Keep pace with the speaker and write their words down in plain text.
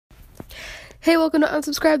Hey, welcome to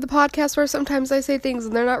Unsubscribe, the podcast where sometimes I say things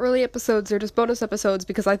and they're not really episodes, they're just bonus episodes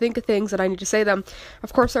because I think of things and I need to say them.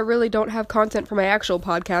 Of course, I really don't have content for my actual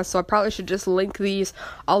podcast, so I probably should just link these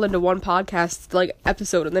all into one podcast, like,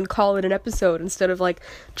 episode, and then call it an episode instead of, like,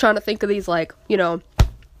 trying to think of these, like, you know,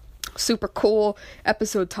 super cool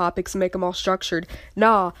episode topics and make them all structured.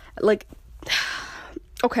 Nah, like,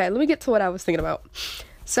 okay, let me get to what I was thinking about.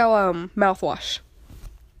 So, mouthwash.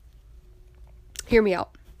 Hear me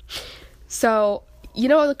out. So, you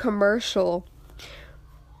know the commercial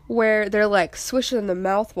where they're, like, swishing the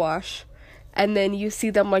mouthwash, and then you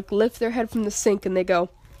see them, like, lift their head from the sink, and they go,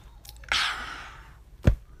 ah.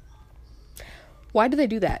 Why do they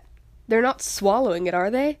do that? They're not swallowing it, are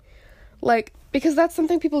they? Like, because that's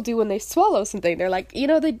something people do when they swallow something. They're like, you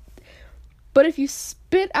know, but if you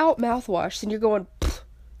spit out mouthwash, then you're going, pff.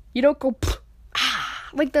 You don't go, pff, ah.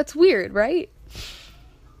 Like, that's weird, right?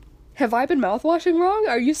 Have I been mouthwashing wrong?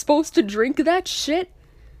 Are you supposed to drink that shit?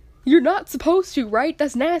 You're not supposed to, right?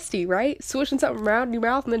 That's nasty, right? Swishing something around in your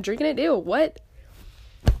mouth and then drinking it? Ew, what?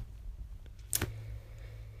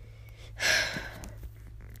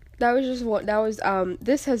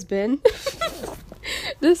 This has been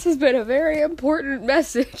a very important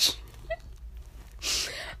message.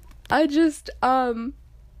 I don't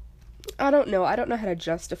know how to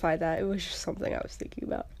justify that. It was just something I was thinking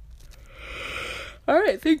about.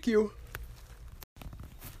 Alright, thank you.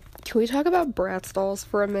 Can we talk about Bratz dolls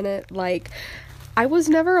for a minute? Like, I was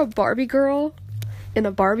never a Barbie girl in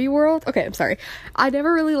a Barbie world. Okay, I'm sorry. I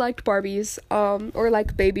never really liked Barbies, or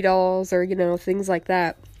like baby dolls, or, you know, things like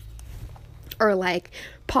that. Or like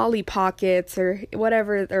Polly Pockets, or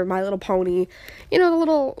whatever, or My Little Pony. You know, the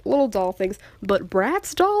little doll things. But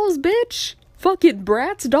Bratz dolls, bitch? Fucking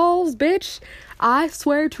Bratz dolls, bitch? I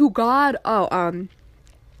swear to God.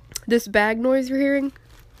 This bag noise you're hearing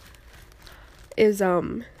is,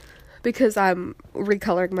 because I'm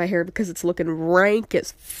recoloring my hair because it's looking rank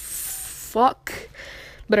as fuck.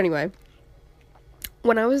 But anyway,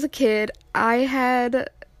 when I was a kid, I had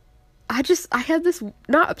this,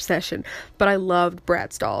 not obsession, but I loved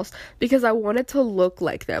Bratz dolls because I wanted to look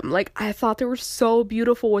like them. Like, I thought they were so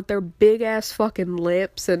beautiful with their big ass fucking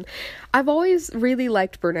lips, and I've always really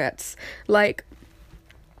liked brunettes. Like,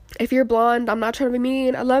 if you're blonde, I'm not trying to be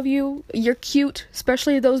mean, I love you, you're cute,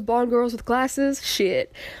 especially those blonde girls with glasses,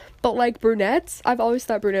 shit. But, like, brunettes, I've always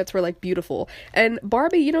thought brunettes were, like, beautiful. And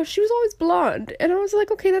Barbie, you know, she was always blonde. And I was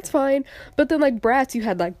like, okay, that's fine. But then, like, Bratz, you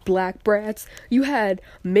had, like, black Bratz. You had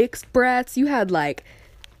mixed Bratz. You had, like,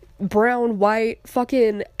 brown, white,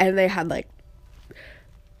 fucking... And they had, like,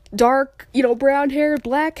 dark, you know, brown hair,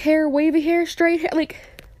 black hair, wavy hair, straight hair. Like,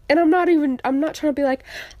 and I'm not trying to be like,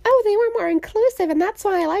 oh, they were more inclusive and that's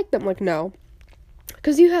why I like them. Like, no.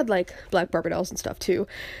 Because you had, like, black Barbie dolls and stuff, too.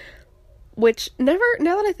 Which now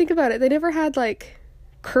that I think about it, they never had, like,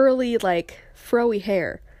 curly, like, froey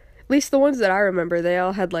hair. At least the ones that I remember, they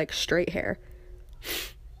all had, like, straight hair.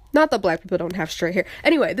 Not that black people don't have straight hair.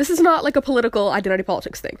 Anyway, this is not, like, a political identity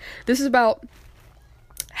politics thing. This is about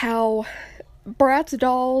how Bratz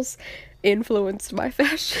dolls influenced my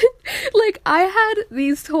fashion. Like, I had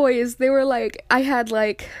these toys, they were, like, I had,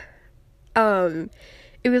 like,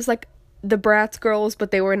 it was, like, the Bratz girls,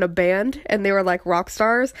 but they were in a band, and they were, like, rock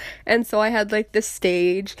stars, and so I had, like, the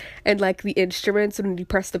stage, and, like, the instruments, and when you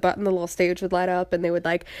press the button, the little stage would light up, and they would,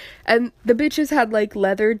 like, and the bitches had, like,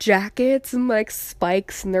 leather jackets, and, like,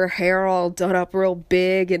 spikes, and their hair all done up real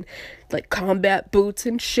big, and, like, combat boots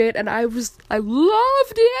and shit, and I loved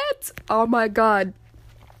it! Oh my god.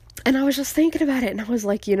 And I was just thinking about it, and I was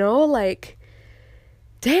like, you know, like,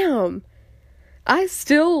 damn, I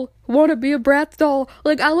still want to be a Bratz doll.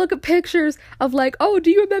 Like, I look at pictures of, like, oh,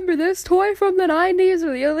 do you remember this toy from the 90s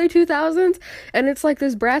or the early 2000s? And it's, like,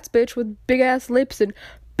 this Bratz bitch with big-ass lips and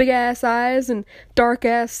big-ass eyes and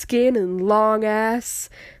dark-ass skin and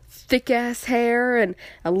long-ass, thick-ass hair and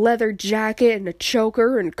a leather jacket and a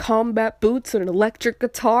choker and combat boots and an electric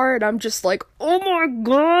guitar. And I'm just like, oh my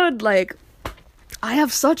god, like... I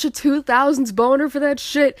have such a 2000s boner for that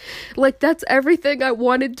shit. Like, that's everything I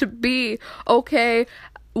wanted to be, okay?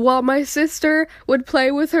 While my sister would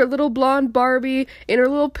play with her little blonde Barbie in her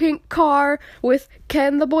little pink car with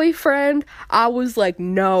Ken the boyfriend, I was like,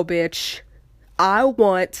 no, bitch. I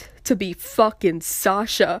want to be fucking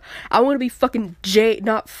Sasha. I want to be fucking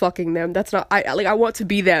not fucking them. That's not, I want to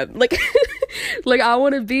be them. Like, like, I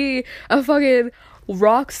want to be a fucking...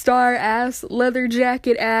 rock star ass, leather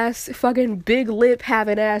jacket ass, fucking big lip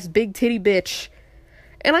having ass, big titty bitch.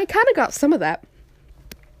 And I kind of got some of that.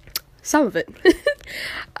 Some of it.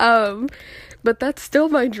 But that's still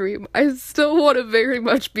my dream. I still want to very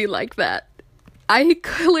much be like that. I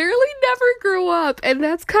clearly never grew up, and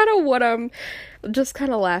that's kind of what I'm just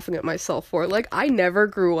kind of laughing at myself for. Like, I never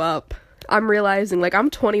grew up. I'm realizing, like, I'm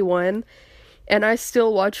 21, and I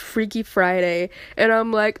still watch Freaky Friday, and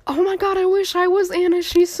I'm like, oh my god, I wish I was Anna,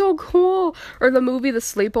 she's so cool. Or the movie The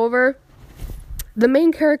Sleepover. The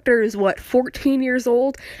main character is, 14 years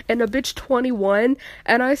old, and a bitch 21,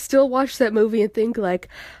 and I still watch that movie and think, like,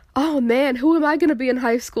 oh man, who am I gonna be in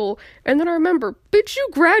high school? And then I remember, bitch, you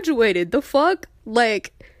graduated, the fuck?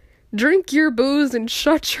 Like, drink your booze and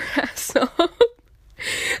shut your ass up.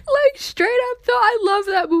 Like, straight up though, I love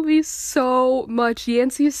that movie so much.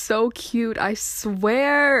 Yancy is so cute, I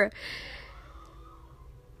swear.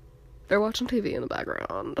 They're watching TV in the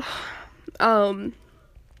background.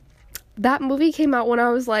 That movie came out when I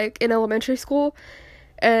was, like, in elementary school,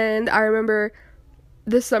 and I remember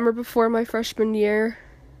the summer before my freshman year,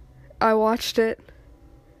 I watched it.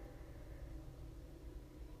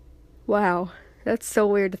 Wow, that's so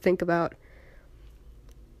weird to think about.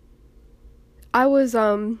 I was,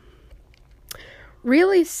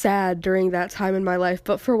 really sad during that time in my life,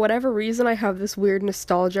 but for whatever reason, I have this weird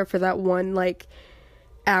nostalgia for that one, like,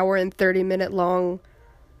 hour and 30-minute long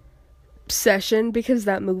session, because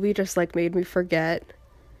that movie just, like, made me forget.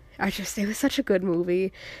 It was such a good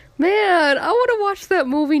movie. Man, I want to watch that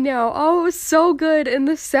movie now. Oh, it was so good, and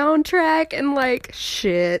the soundtrack, and, like,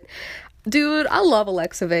 shit. Dude, I love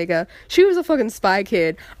Alexa Vega. She was a fucking Spy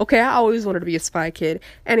Kid. Okay, I always wanted to be a Spy Kid.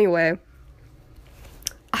 Anyway,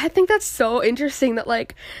 I think that's so interesting that,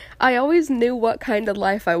 like, I always knew what kind of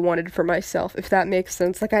life I wanted for myself, if that makes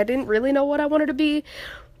sense. Like, I didn't really know what I wanted to be,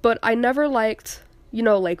 but I never liked, you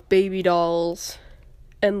know, like, baby dolls,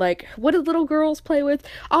 and, like, what did little girls play with?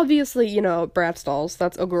 Obviously, you know, Bratz dolls,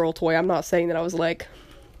 that's a girl toy. I'm not saying that I was, like,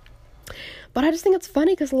 but I just think it's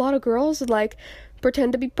funny, because a lot of girls would, like,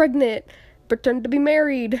 pretend to be pregnant, pretend to be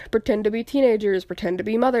married, pretend to be teenagers, pretend to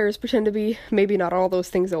be mothers, pretend to be, maybe not all those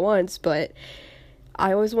things at once, but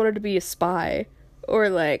I always wanted to be a spy, or,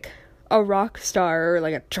 like, a rock star, or,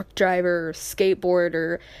 like, a truck driver, or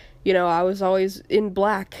skateboarder. You know, I was always in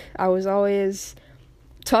black. I was always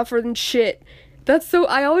tougher than shit.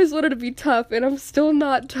 I always wanted to be tough, and I'm still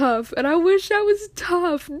not tough, and I wish I was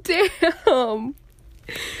tough. Damn!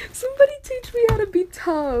 Somebody teach me how to be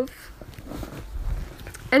tough.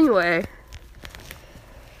 Anyway,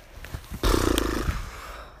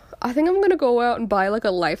 I think I'm gonna go out and buy, like,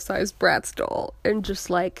 a life-size Bratz doll and just,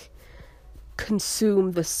 like,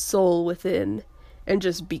 consume the soul within and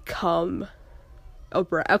just become a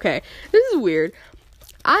Bratz. Okay, this is weird.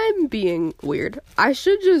 I'm being weird. I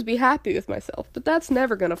should just be happy with myself, but that's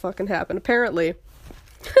never gonna fucking happen, apparently.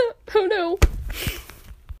 Oh no.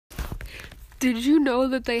 Did you know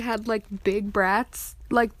that they had, like, big Bratz?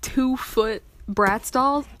 Like, 2-foot Bratz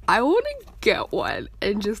dolls? I want to get one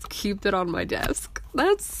and just keep it on my desk.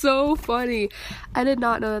 That's so funny. I did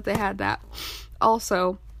not know that they had that.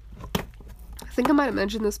 Also, I think I might have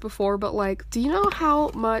mentioned this before, but, like, do you know how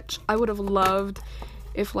much I would have loved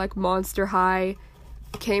if, like, Monster High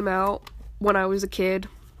came out when I was a kid?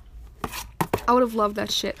 I would have loved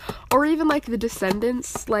that shit. Or even, like, The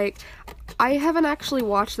Descendants. Like, I haven't actually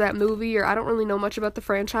watched that movie, or I don't really know much about the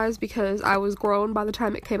franchise because I was grown by the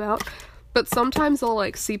time it came out. But sometimes I'll,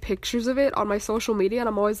 like, see pictures of it on my social media, and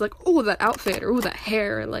I'm always like, oh, that outfit, or oh, that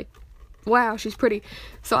hair, and, like, wow, she's pretty.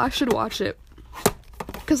 So I should watch it,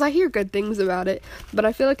 because I hear good things about it. But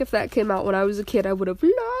I feel like if that came out when I was a kid, I would have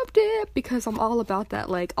loved it, because I'm all about that,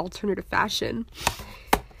 like, alternative fashion.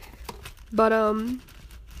 But,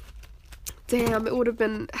 damn, it would have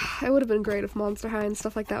been great if Monster High and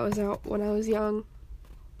stuff like that was out when I was young.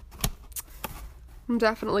 I'm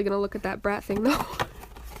definitely gonna look at that Brat thing, though.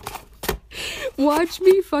 Watch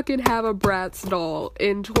me fucking have a Bratz doll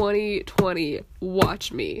in 2020.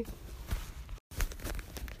 Watch me.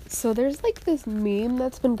 So there's, like, this meme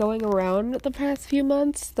that's been going around the past few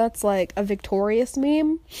months that's, like, a Victorious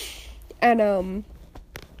meme. And,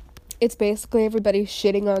 it's basically everybody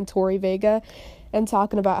shitting on Tori Vega and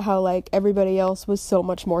talking about how, like, everybody else was so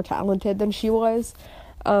much more talented than she was.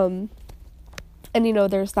 And, you know,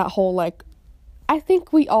 there's that whole, like, I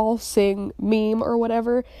think we all sing meme or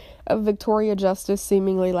whatever of Victoria Justice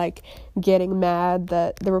seemingly, like, getting mad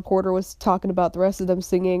that the reporter was talking about the rest of them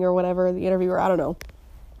singing or whatever, the interviewer, I don't know.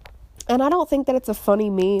 And I don't think that it's a funny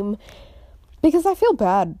meme, because I feel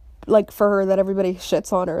bad, like, for her that everybody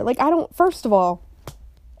shits on her. Like, first of all,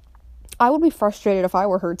 I would be frustrated if I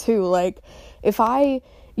were her too. Like, if I,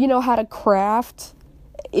 you know, had a craft,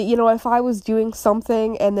 you know, if I was doing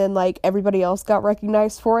something and then, like, everybody else got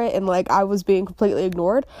recognized for it and, like, I was being completely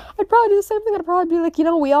ignored, I'd probably do the same thing. I'd probably be like, you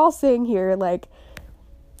know, we all sing here. Like,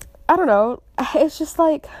 I don't know. It's just,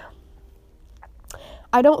 like,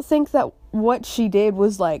 I don't think that what she did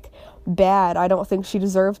was, like, bad. I don't think she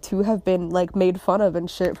deserved to have been, like, made fun of and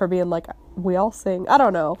shit for being like, we all sing. I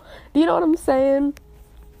don't know. Do you know what I'm saying?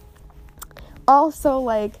 Also,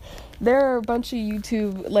 like, there are a bunch of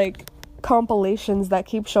YouTube, like, compilations that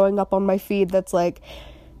keep showing up on my feed that's, like,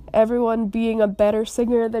 everyone being a better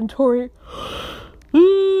singer than Tori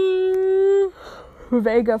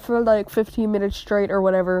Vega for, like, 15 minutes straight or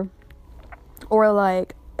whatever. Or,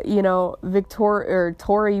 like, you know,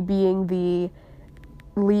 Tori being the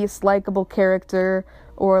least likable character,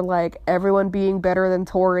 or, like, everyone being better than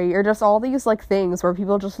Tori, or just all these, like, things where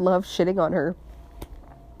people just love shitting on her.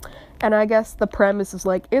 And I guess the premise is,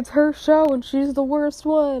 like, it's her show and she's the worst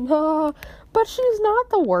one, but she's not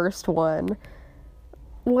the worst one.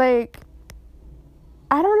 Like,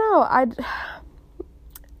 I don't know,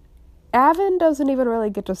 Avin doesn't even really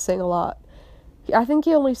get to sing a lot. I think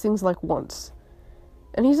he only sings, like, once.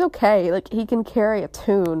 And he's okay, like, he can carry a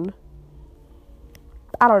tune.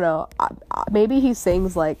 I don't know, maybe he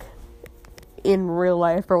sings, like, in real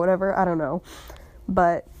life or whatever, I don't know.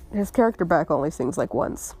 But his character Beck only sings, like,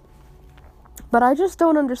 once. But I just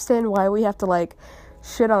don't understand why we have to, like,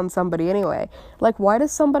 shit on somebody anyway. Like, why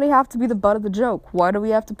does somebody have to be the butt of the joke? Why do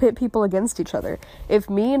we have to pit people against each other? If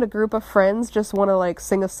me and a group of friends just want to, like,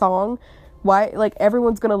 sing a song, why, like,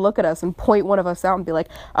 everyone's gonna look at us and point one of us out and be like,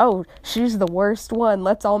 oh, she's the worst one,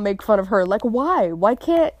 let's all make fun of her. Like, why? Why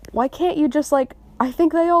can't you just, like, I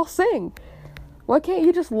think they all sing. Why can't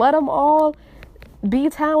you just let them all be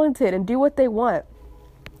talented and do what they want?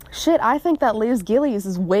 Shit, I think that Liz Gillies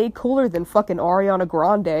is way cooler than fucking Ariana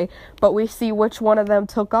Grande, but we see which one of them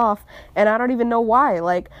took off, and I don't even know why.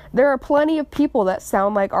 Like, there are plenty of people that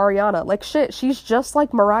sound like Ariana. Like, shit, she's just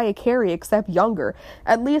like Mariah Carey, except younger.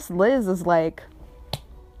 At least Liz is, like,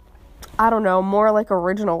 I don't know, more, like,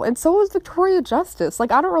 original. And so is Victoria Justice.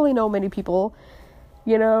 Like, I don't really know many people,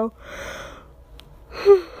 you know.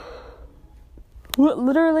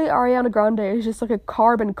 Literally, Ariana Grande is just, like, a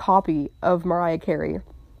carbon copy of Mariah Carey.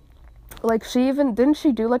 Like, didn't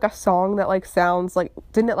she do, like, a song that, like, sounds, like,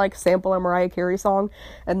 didn't it, like, sample a Mariah Carey song?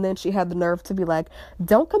 And then she had the nerve to be like,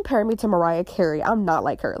 don't compare me to Mariah Carey, I'm not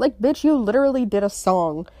like her. Like, bitch, you literally did a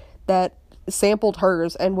song that sampled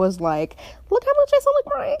hers and was like, look how much I sound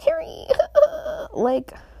like Mariah Carey.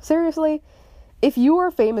 Like, seriously? If you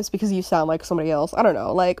are famous because you sound like somebody else, I don't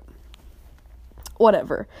know, like,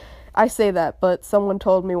 whatever. I say that, but someone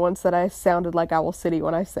told me once that I sounded like Owl City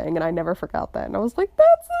when I sang, and I never forgot that, and I was like,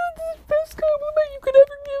 that's the best compliment you could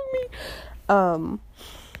ever give me.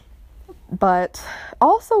 But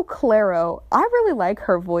also Clairo, I really like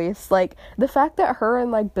her voice. Like, the fact that her and,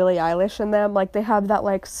 like, Billie Eilish and them, like, they have that,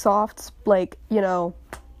 like, soft, like, you know,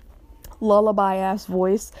 lullaby-ass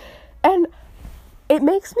voice, and it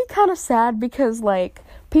makes me kind of sad because, like,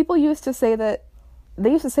 people used to say that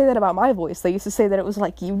about my voice. They used to say that it was,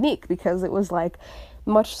 like, unique because it was, like,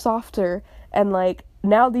 much softer, and, like,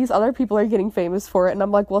 now these other people are getting famous for it, and I'm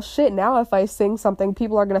like, well, shit, now if I sing something,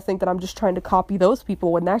 people are gonna think that I'm just trying to copy those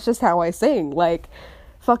people, and that's just how I sing. Like,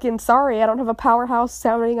 fucking sorry, I don't have a powerhouse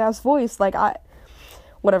sounding ass voice. Like,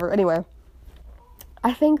 whatever. Anyway,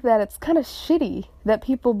 I think that it's kind of shitty that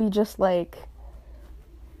people be just, like,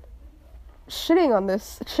 shitting on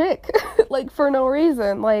this chick, like, for no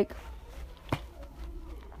reason. Like,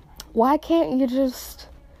 why can't you just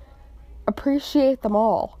appreciate them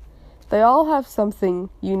all? They all have something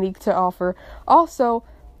unique to offer. Also,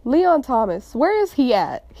 Leon Thomas, where is he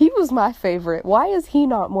at? He was my favorite. Why is he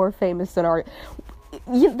not more famous than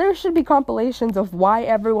there should be compilations of why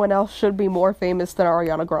everyone else should be more famous than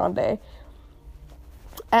Ariana Grande.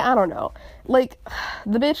 I don't know. Like,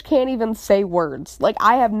 the bitch can't even say words. Like,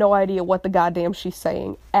 I have no idea what the goddamn she's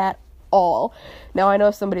saying at all. Now, I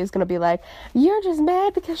know somebody's gonna be like, you're just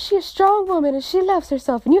mad because she's a strong woman and she loves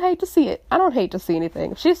herself and you hate to see it. I don't hate to see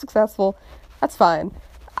anything. If she's successful, that's fine.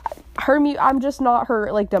 I'm just not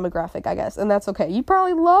her, like, demographic, I guess, and that's okay. You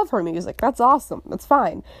probably love her music. That's awesome. That's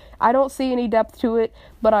fine. I don't see any depth to it,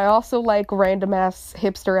 but I also like random ass,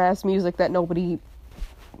 hipster ass music that nobody,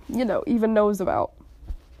 you know, even knows about.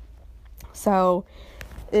 So,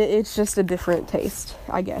 it's just a different taste,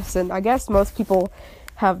 I guess, and I guess most people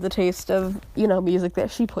have the taste of, you know, music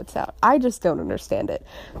that she puts out. I just don't understand it.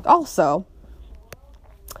 Also,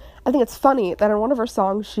 I think it's funny that in one of her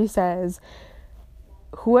songs she says,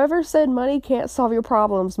 whoever said money can't solve your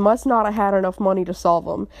problems must not have had enough money to solve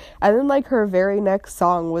them. And then, like, her very next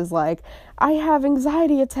song was like, I have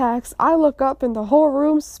anxiety attacks, I look up and the whole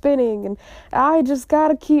room's spinning, and I just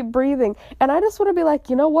gotta keep breathing. And I just want to be like,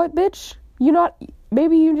 you know what, bitch?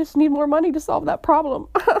 Maybe you just need more money to solve that problem.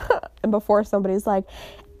 And before somebody's like,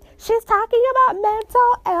 she's talking about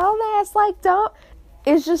mental illness, like, don't,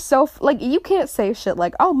 it's just so, like, you can't say shit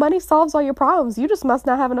like, oh, money solves all your problems, you just must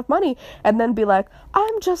not have enough money, and then be like,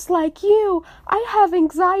 I'm just like you, I have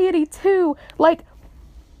anxiety too. Like,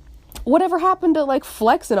 whatever happened to, like,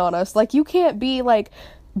 flexing on us? Like, you can't be, like,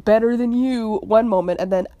 better than you one moment,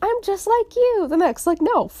 and then, I'm just like you, the next. Like,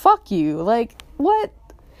 no, fuck you. Like, what?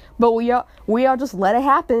 But we all just let it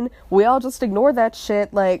happen. We all just ignore that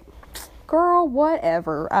shit. Like, girl,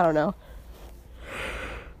 whatever. I don't know.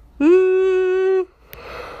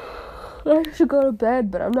 I should go to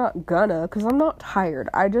bed, but I'm not gonna, because I'm not tired.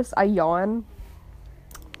 I yawn,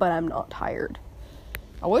 but I'm not tired.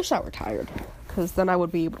 I wish I were tired, because then I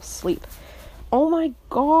would be able to sleep. Oh my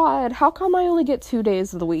god, how come I only get 2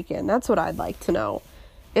 days of the weekend? That's what I'd like to know.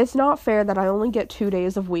 It's not fair that I only get 2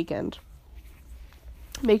 days of weekend.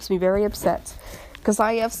 Makes me very upset, because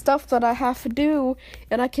I have stuff that I have to do,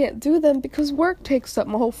 and I can't do them because work takes up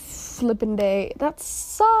my whole flipping day. That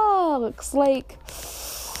sucks. Like,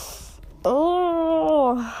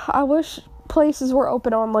 oh, I wish places were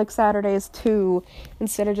open on, like, Saturdays too,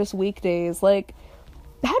 instead of just weekdays. Like,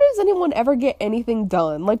 how does anyone ever get anything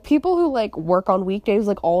done? Like, people who, like, work on weekdays,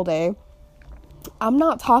 like, all day. I'm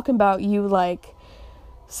not talking about you, like,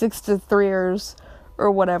 6 to 3ers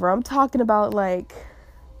or whatever. I'm talking about, like,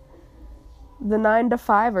 the 9 to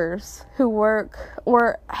 5ers who work,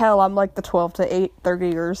 or hell, I'm like the 12 to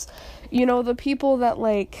 8:30ers. You know, the people that,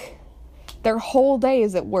 like, their whole day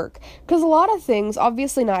is at work. Because a lot of things,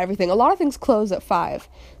 obviously not everything, a lot of things close at 5.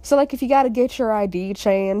 So, like, if you gotta get your ID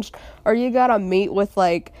changed, or you gotta meet with,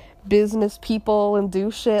 like, business people and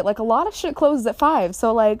do shit, like, a lot of shit closes at 5.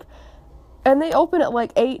 So, like, and they open at,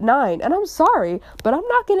 like, 8, 9. And I'm sorry, but I'm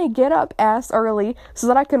not gonna get up ass early so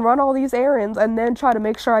that I can run all these errands and then try to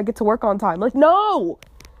make sure I get to work on time. Like, no!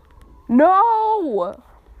 No!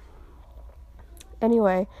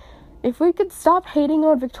 Anyway, if we could stop hating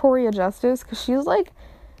on Victoria Justice, because she's one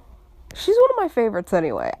of my favorites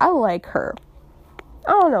anyway. I like her.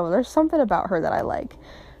 I don't know, there's something about her that I like.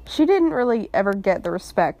 She didn't really ever get the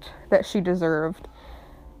respect that she deserved.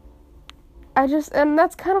 And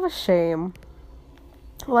that's kind of a shame.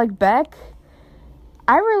 Like, Beck,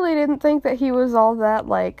 I really didn't think that he was all that,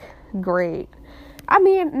 like, great. I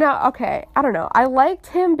mean, no, okay, I don't know. I liked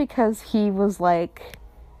him because he was, like,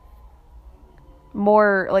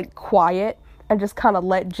 more, like, quiet and just kind of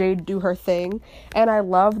let Jade do her thing. And I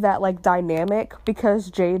love that, like, dynamic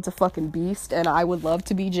because Jade's a fucking beast and I would love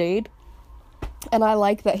to be Jade. And I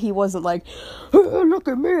like that he wasn't like, oh, look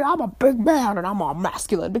at me, I'm a big man and I'm all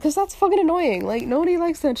masculine, because that's fucking annoying. Like, nobody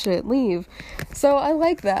likes that shit. Leave. So I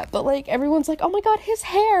like that. But, like, everyone's like, oh my god, his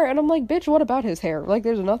hair. And I'm like, bitch, what about his hair? Like,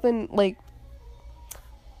 there's nothing, like,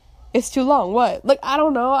 it's too long. What? Like, I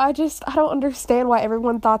don't know. I don't understand why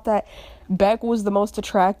everyone thought that Beck was the most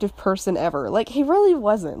attractive person ever. Like, he really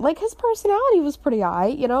wasn't. Like, his personality was pretty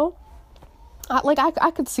aight, you know?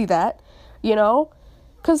 I could see that, you know?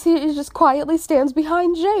 Because he just quietly stands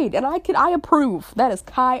behind Jade. And I approve. That is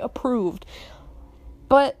Kai approved.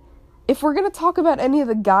 But if we're going to talk about any of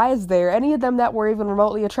the guys there, any of them that were even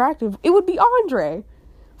remotely attractive, it would be Andre.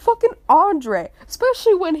 Fucking Andre.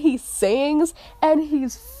 Especially when he sings, and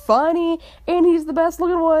he's funny, and he's the best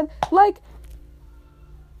looking one. Like,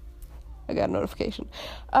 I got a notification.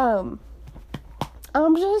 I'm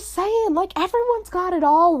just saying, like, everyone's got it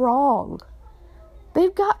all wrong.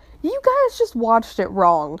 You guys just watched it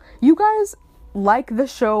wrong. You guys like the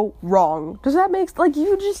show wrong. Does that make, like,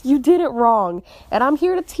 you did it wrong. And I'm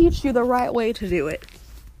here to teach you the right way to do it.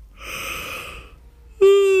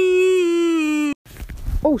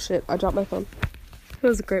 Oh shit, I dropped my phone. That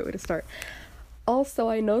was a great way to start. Also,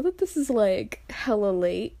 I know that this is, like, hella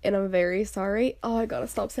late, and I'm very sorry. Oh, I gotta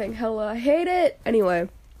stop saying hella. I hate it. Anyway,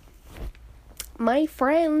 my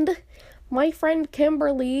friend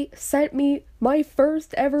Kimberly sent me my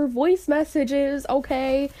first ever voice messages,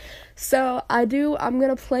 okay? So, I'm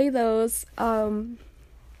gonna play those,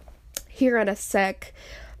 here in a sec,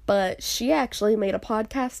 but she actually made a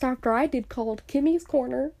podcast after I did called Kimmy's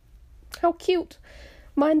Corner. How cute.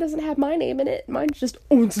 Mine doesn't have my name in it. Mine's just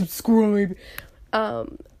unsubscribe.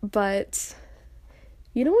 But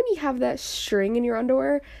you know when you have that string in your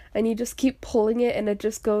underwear and you just keep pulling it and it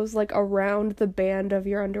just goes, like, around the band of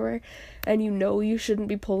your underwear, and you know you shouldn't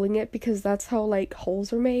be pulling it because that's how, like,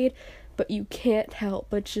 holes are made, but you can't help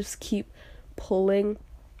but just keep pulling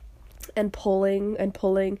and pulling and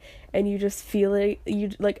pulling, and you just feel it,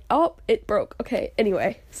 oh, it broke. Okay,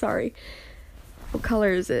 anyway, sorry. What color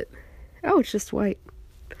is it? Oh, it's just white.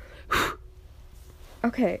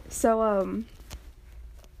 Okay, so,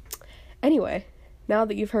 anyway, now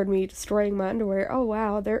that you've heard me destroying my underwear, oh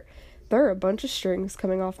wow, there are a bunch of strings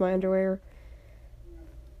coming off my underwear.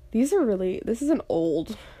 This is an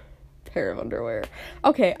old pair of underwear.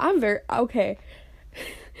 Okay. Kimmy, I'm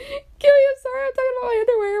sorry I'm talking about my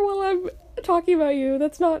underwear while I'm talking about you.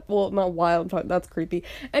 That's not while I'm talking, that's creepy.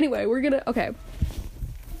 Anyway, okay.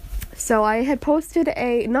 So I had posted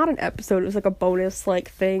not an episode, it was like a bonus, like,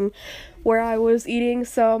 thing, where I was eating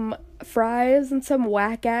some fries and some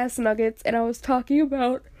whack-ass nuggets, and I was talking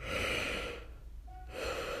about...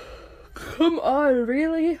 Come on,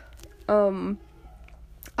 really?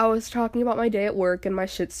 I was talking about my day at work and my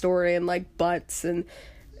shit story and, like, butts and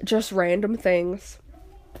just random things.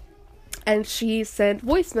 And she sent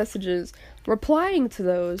voice messages replying to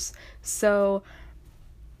those, so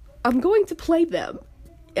I'm going to play them.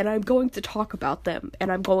 And I'm going to talk about them, and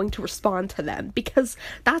I'm going to respond to them, because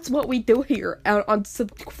that's what we do here That's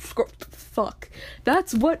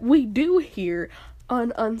what we do here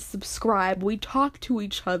on Unsubscribe. We talk to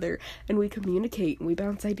each other, and we communicate, and we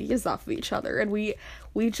bounce ideas off of each other, and we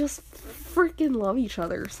just freaking love each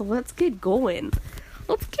other, so let's get going.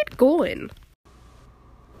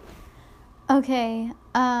 Okay,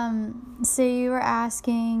 so you were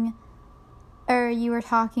asking... or you were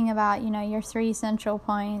talking about, your 3 central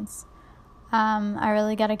points. I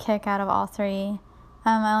really got a kick out of all 3.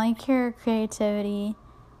 I like your creativity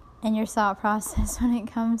and your thought process when it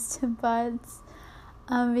comes to butts.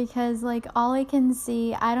 Because, like, all I can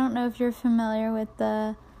see, I don't know if you're familiar with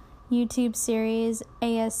the YouTube series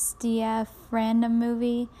ASDF Random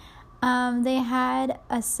Movie. They had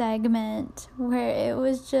a segment where it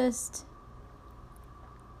was just...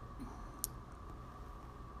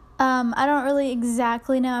 I don't really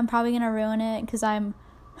exactly know. I'm probably going to ruin it because I'm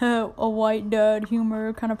a white dad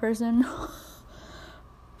humor kind of person.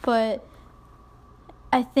 But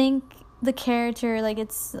I think the character, like,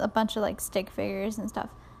 it's a bunch of, like, stick figures and stuff,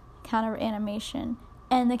 kind of animation.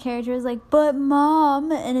 And the character is like, "But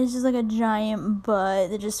mom," and it's just like a giant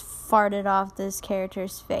butt that just farted off this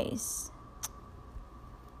character's face.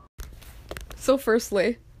 So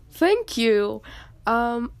firstly, thank you.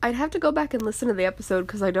 I'd have to go back and listen to the episode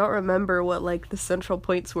because I don't remember what, like, the central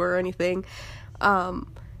points were or anything.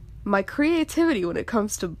 My creativity when it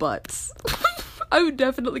comes to butts. I'm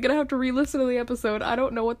definitely gonna have to re-listen to the episode. I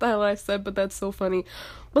don't know what the hell I said, but that's so funny.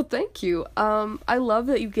 But thank you. I love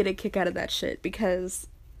that you get a kick out of that shit because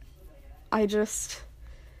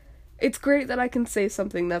it's great that I can say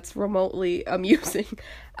something that's remotely amusing.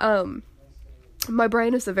 My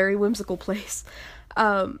brain is a very whimsical place.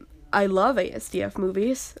 I love ASDF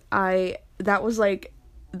movies. That was, like,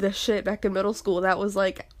 the shit back in middle school. That was,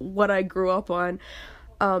 like, what I grew up on.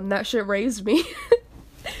 That shit raised me.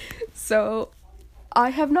 So,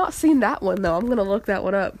 I have not seen that one, though. I'm gonna look that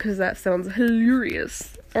one up, because that sounds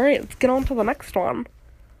hilarious. Alright, let's get on to the next one.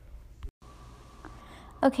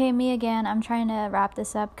 Okay, me again. I'm trying to wrap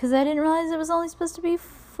this up, because I didn't realize it was only supposed to be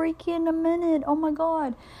freaking a minute. Oh my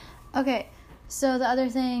god. Okay. So the other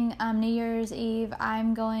thing, New Year's Eve,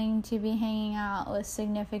 I'm going to be hanging out with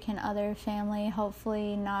significant other family.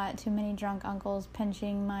 Hopefully not too many drunk uncles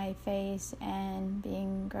pinching my face and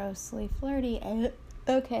being grossly flirty.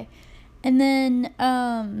 Okay. And then,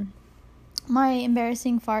 my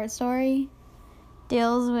embarrassing fart story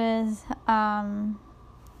deals with,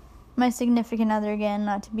 my significant other again,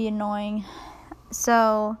 not to be annoying.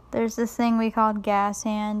 So there's this thing we called gas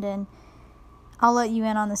hand, and I'll let you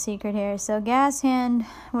in on the secret here. So gas hand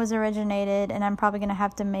was originated, and I'm probably going to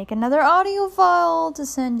have to make another audio file to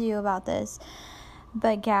send you about this.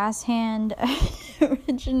 But gas hand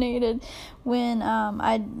originated when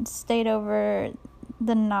I stayed over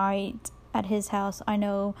the night at his house. I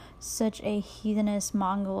know, such a heathenous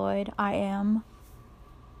mongoloid I am.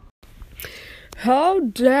 How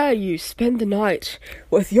dare you spend the night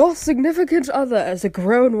with your significant other as a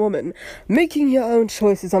grown woman, making your own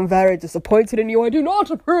choices? I'm very disappointed in you. I do not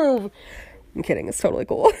approve. I'm kidding. It's totally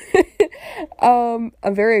cool. I'm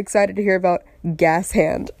very excited to hear about gas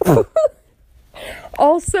hand.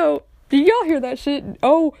 Also, did y'all hear that shit?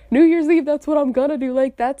 Oh, New Year's Eve, that's what I'm gonna do.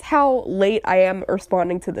 Like, that's how late I am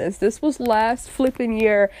responding to this. This was last flipping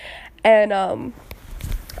year, and,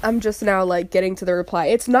 I'm just now, like, getting to the reply.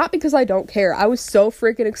 It's not because I don't care. I was so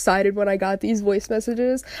freaking excited when I got these voice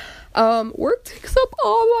messages. Work takes up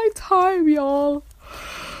all my time, y'all.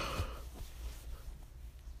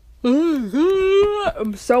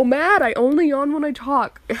 I'm so mad. I only yawn when I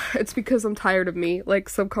talk. It's because I'm tired of me. Like,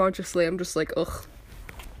 subconsciously, I'm just like, ugh.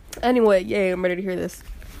 Anyway, yay, I'm ready to hear this.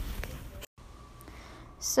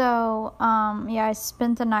 So, I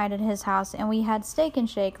spent the night at his house, and we had Steak and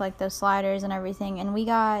Shake, like those sliders and everything, and we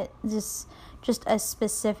got just a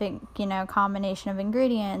specific, combination of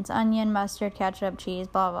ingredients: onion, mustard, ketchup, cheese,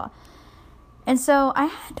 blah, blah. And so I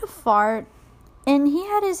had to fart And he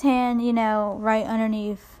had his hand, right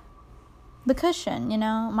underneath the cushion,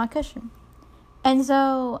 my cushion. And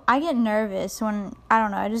so I get nervous when, I don't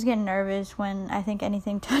know, I just get nervous when I think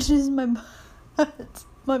anything touches my butt.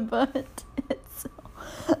 My butt. So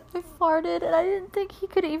I farted and I didn't think he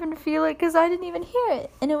could even feel it because I didn't even hear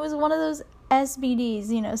it. And it was one of those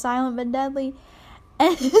SBDs, silent but deadly.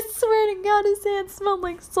 And I swear to God, his hand smelled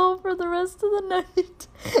like salt for the rest of the night.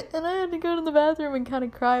 And I had to go to the bathroom and kind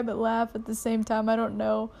of cry but laugh at the same time. I don't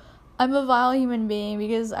know. I'm a vile human being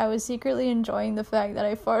because I was secretly enjoying the fact that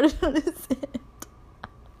I farted on his hand.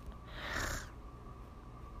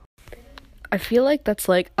 I feel like that's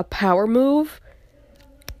like a power move,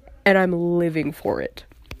 and I'm living for it.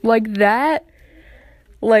 Like that,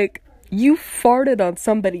 like, you farted on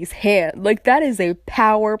somebody's hand. Like, that is a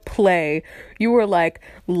power play. You were like,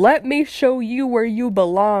 let me show you where you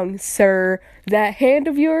belong, sir. That hand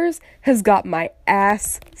of yours has got my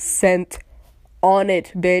ass scent on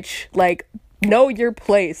it, bitch. Like, know your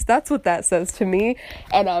place. That's what that says to me,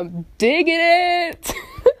 and I'm digging it.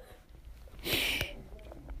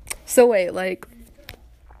 So wait, like,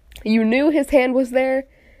 you knew his hand was there,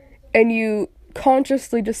 and you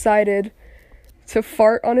consciously decided to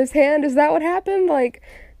fart on his hand? Is that what happened? Like,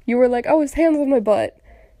 you were like, oh, his hand's on my butt,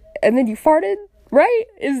 and then you farted, right?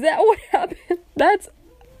 Is that what happened? That's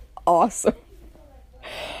awesome.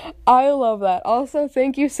 I love that. Also,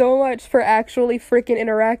 thank you so much for actually freaking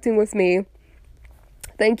interacting with me.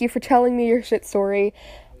 Thank you for telling me your shit story.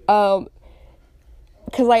 Because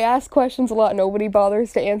I ask questions a lot, nobody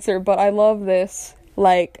bothers to answer, but I love this.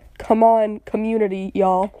 Like, come on, community,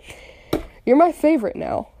 y'all. You're my favorite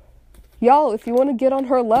now. Y'all, if you want to get on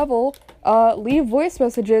her level, leave voice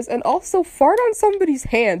messages and also fart on somebody's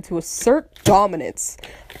hand to assert dominance.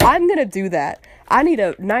 I'm gonna do that. I need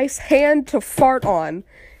a nice hand to fart on.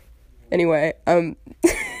 Anyway, I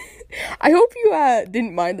hope you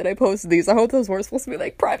didn't mind that I posted these. I hope those weren't supposed to be,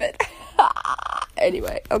 like, private.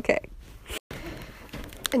 Anyway, okay.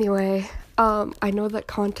 Anyway, I know that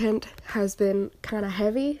content has been kind of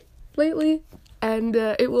heavy lately, and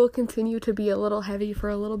it will continue to be a little heavy for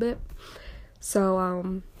a little bit. So, I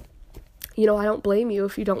don't blame you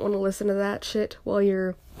if you don't want to listen to that shit while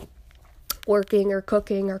you're working or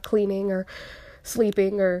cooking or cleaning or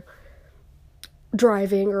sleeping or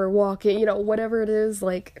driving or walking, whatever it is.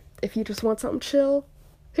 Like, if you just want something chill,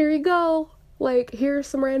 here you go. Like, here's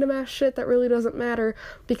some random ass shit that really doesn't matter,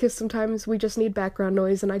 because sometimes we just need background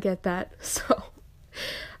noise, and I get that. So,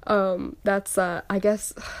 that's, I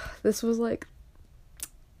guess, this was like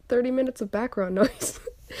 30 minutes of background noise.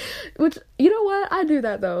 Which, you know what? I do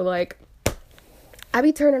that, though. Like, I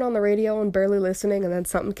be turning on the radio and barely listening, and then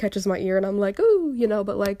something catches my ear, and I'm like, ooh,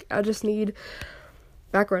 but, like, I just need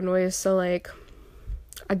background noise. So, like,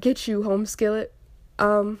 I get you, home skillet.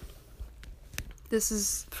 This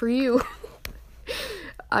is for you.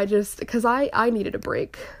 because I needed a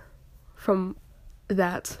break from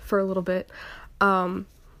that for a little bit.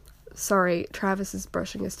 Sorry, Travis is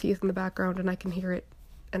brushing his teeth in the background and I can hear it,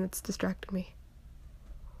 and it's distracting me.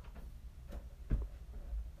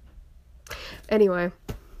 Anyway,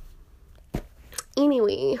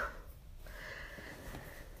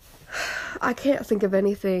 I can't think of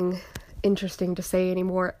anything interesting to say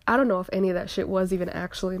anymore. I don't know if any of that shit was even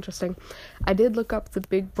actually interesting. I did look up the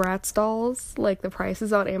big Bratz dolls, like the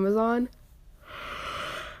prices on Amazon,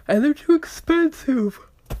 and they're too expensive.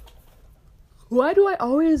 Why do I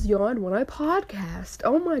always yawn when I podcast?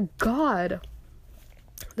 Oh my god.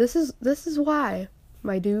 This is why,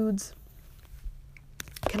 my dudes.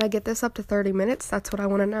 Can I get this up to 30 minutes? That's what I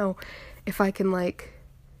want to know. If I can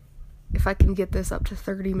get this up to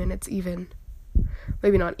 30 minutes even.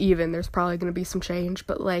 Maybe not even, there's probably going to be some change,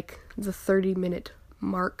 but like the 30-minute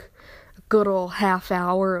mark, a good old half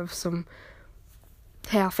hour of some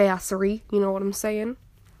half-assery, you know what I'm saying?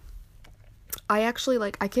 I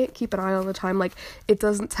actually, I can't keep an eye on the time, it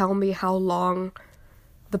doesn't tell me how long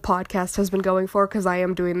the podcast has been going for, because I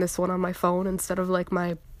am doing this one on my phone instead of,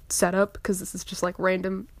 my setup, because this is just,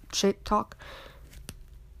 random shit talk.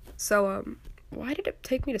 So, why did it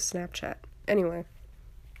take me to Snapchat? Anyway.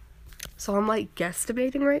 So I'm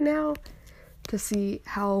guesstimating right now to see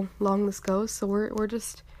how long this goes. So we're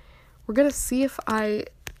gonna see if I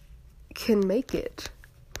can make it.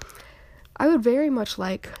 I would very much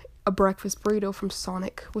like a breakfast burrito from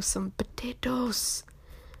Sonic with some potatoes.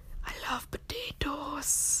 I love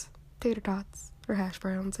potatoes. Tater tots or hash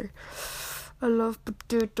browns I love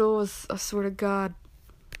potatoes. I swear to God.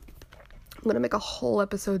 I'm gonna make a whole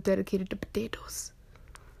episode dedicated to potatoes.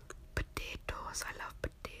 Potatoes. I love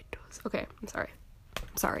potatoes. Okay, I'm sorry.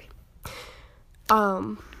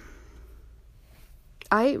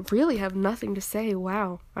 I really have nothing to say.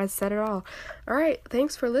 Wow, I said it all. Alright,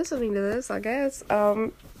 thanks for listening to this, I guess.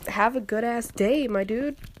 Have a good ass day, my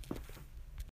dude.